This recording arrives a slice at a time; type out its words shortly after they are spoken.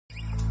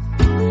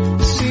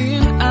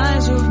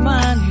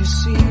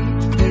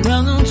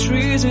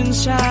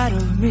inside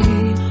of me.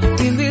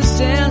 In this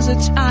sense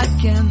that I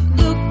can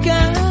look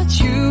at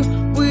you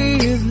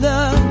with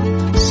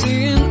love,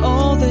 seeing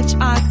all that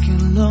I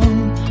can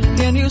learn.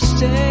 Can you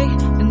stay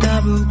and I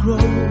will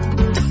grow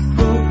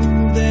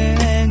the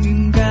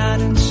hanging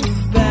gardens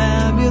of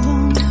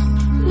Babylon.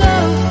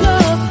 Love,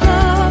 love,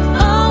 love,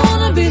 I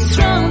wanna be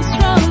strong,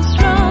 strong,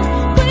 strong.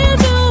 We're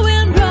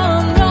doing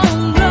wrong, wrong,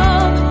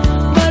 wrong,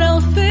 but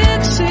I'll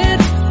fix it,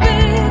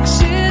 fix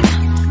it.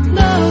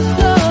 Love,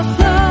 love,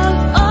 love,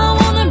 I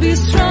wanna be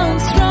strong,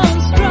 strong,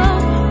 strong.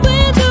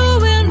 We're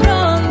doing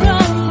wrong,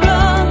 wrong,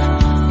 wrong,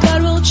 but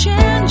we'll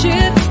change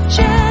it,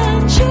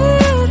 change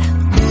it.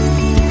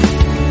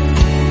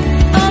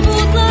 I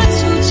would like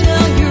to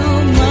tell you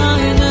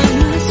mine and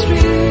my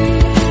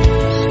street.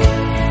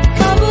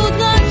 I would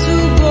like to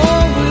go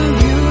with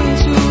you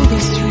into the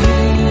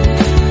street.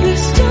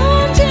 Please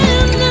don't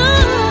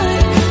deny,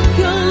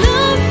 your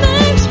love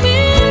makes me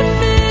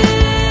feel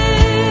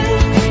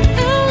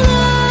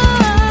alive.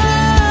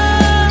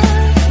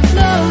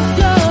 Love,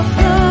 love,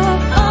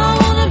 love, I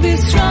wanna be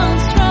strong,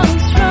 strong,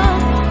 strong.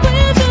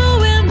 We're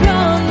doing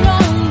wrong,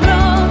 wrong,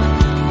 wrong,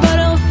 but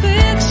I'll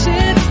fix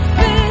it,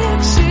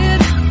 fix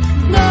it.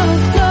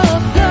 Love,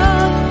 love,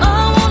 love, I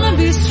wanna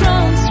be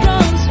strong,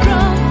 strong,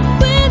 strong.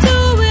 We're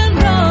doing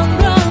wrong,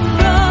 wrong,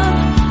 wrong,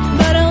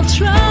 but I'll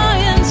try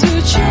and to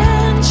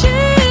change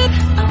it.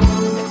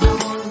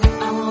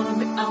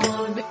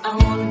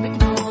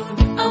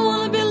 I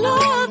wanna be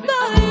loved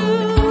by you.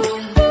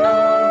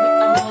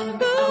 Loved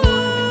by you.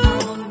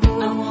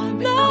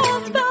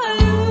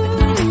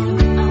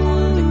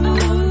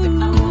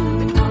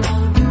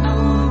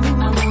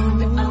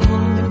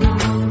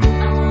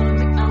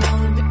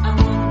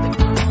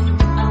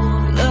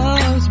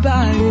 Loved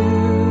by you.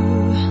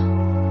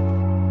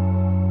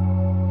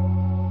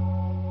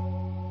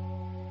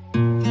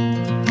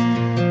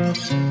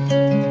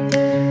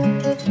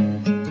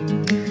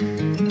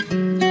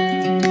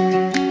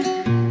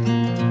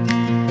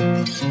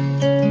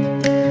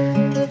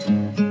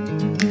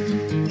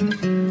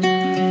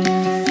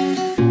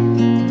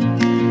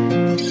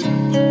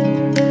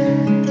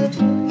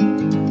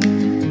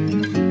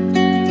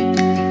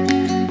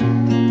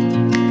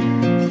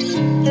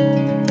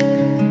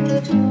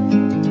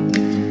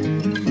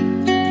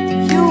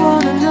 You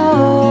wanna know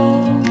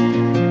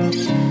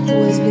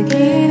what's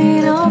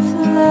beginning of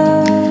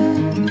love.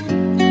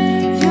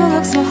 You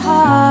look so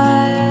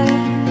high,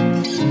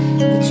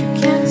 but you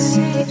can't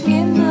see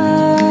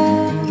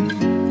enough.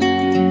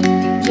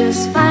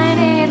 Just find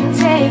it and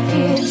take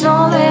it,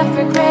 don't let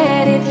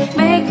regret it.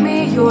 Make me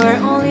your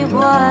only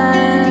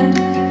one.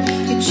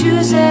 You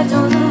choose it,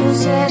 don't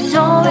lose it,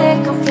 don't let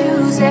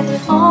confuse it.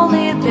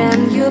 Only then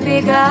you'll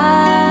be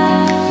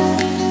God.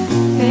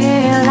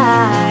 Feel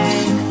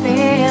like,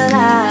 feel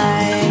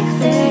like,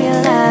 feel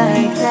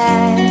like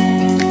that.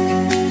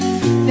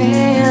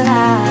 Feel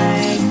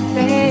like,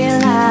 feel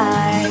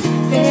like,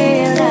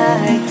 feel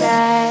like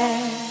that.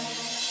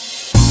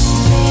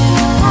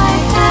 Feel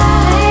like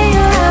that. Lay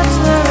your arms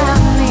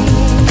around me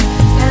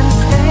and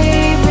stay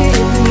with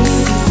me.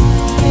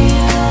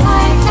 Feel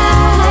like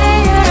that. Lay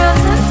your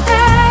arms and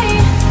stay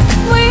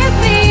with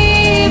me,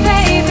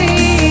 baby.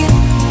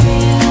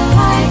 Feel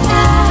like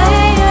that.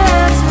 Lay your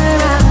arms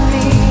around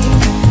me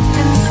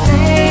and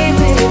stay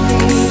with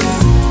me.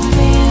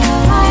 Feel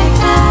like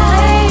that.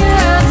 Lay your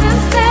arms and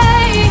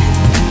stay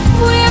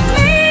with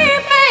me,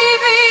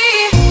 baby.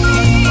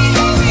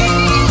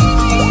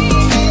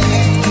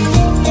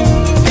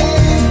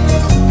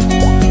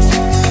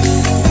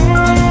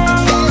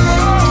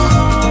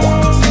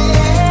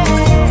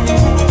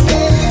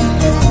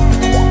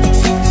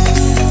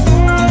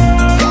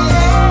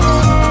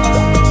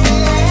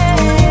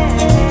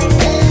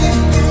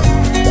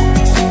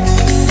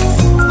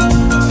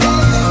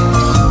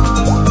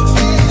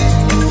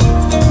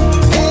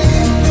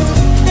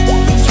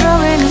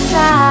 Throwing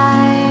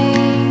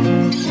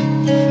aside,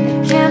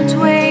 I can't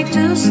wait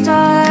to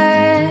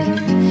start.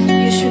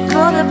 You should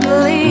call the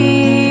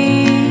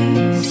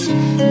police.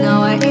 Now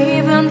I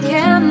even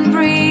can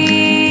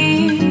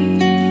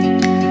breathe.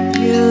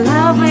 You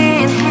love me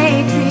and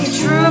hate me,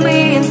 true me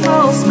and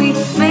false me,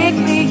 make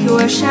me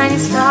your shining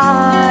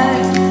star.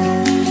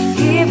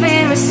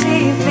 Giving,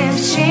 receiving,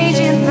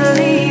 changing,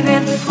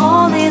 believing,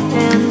 only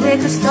then we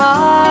could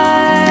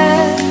start.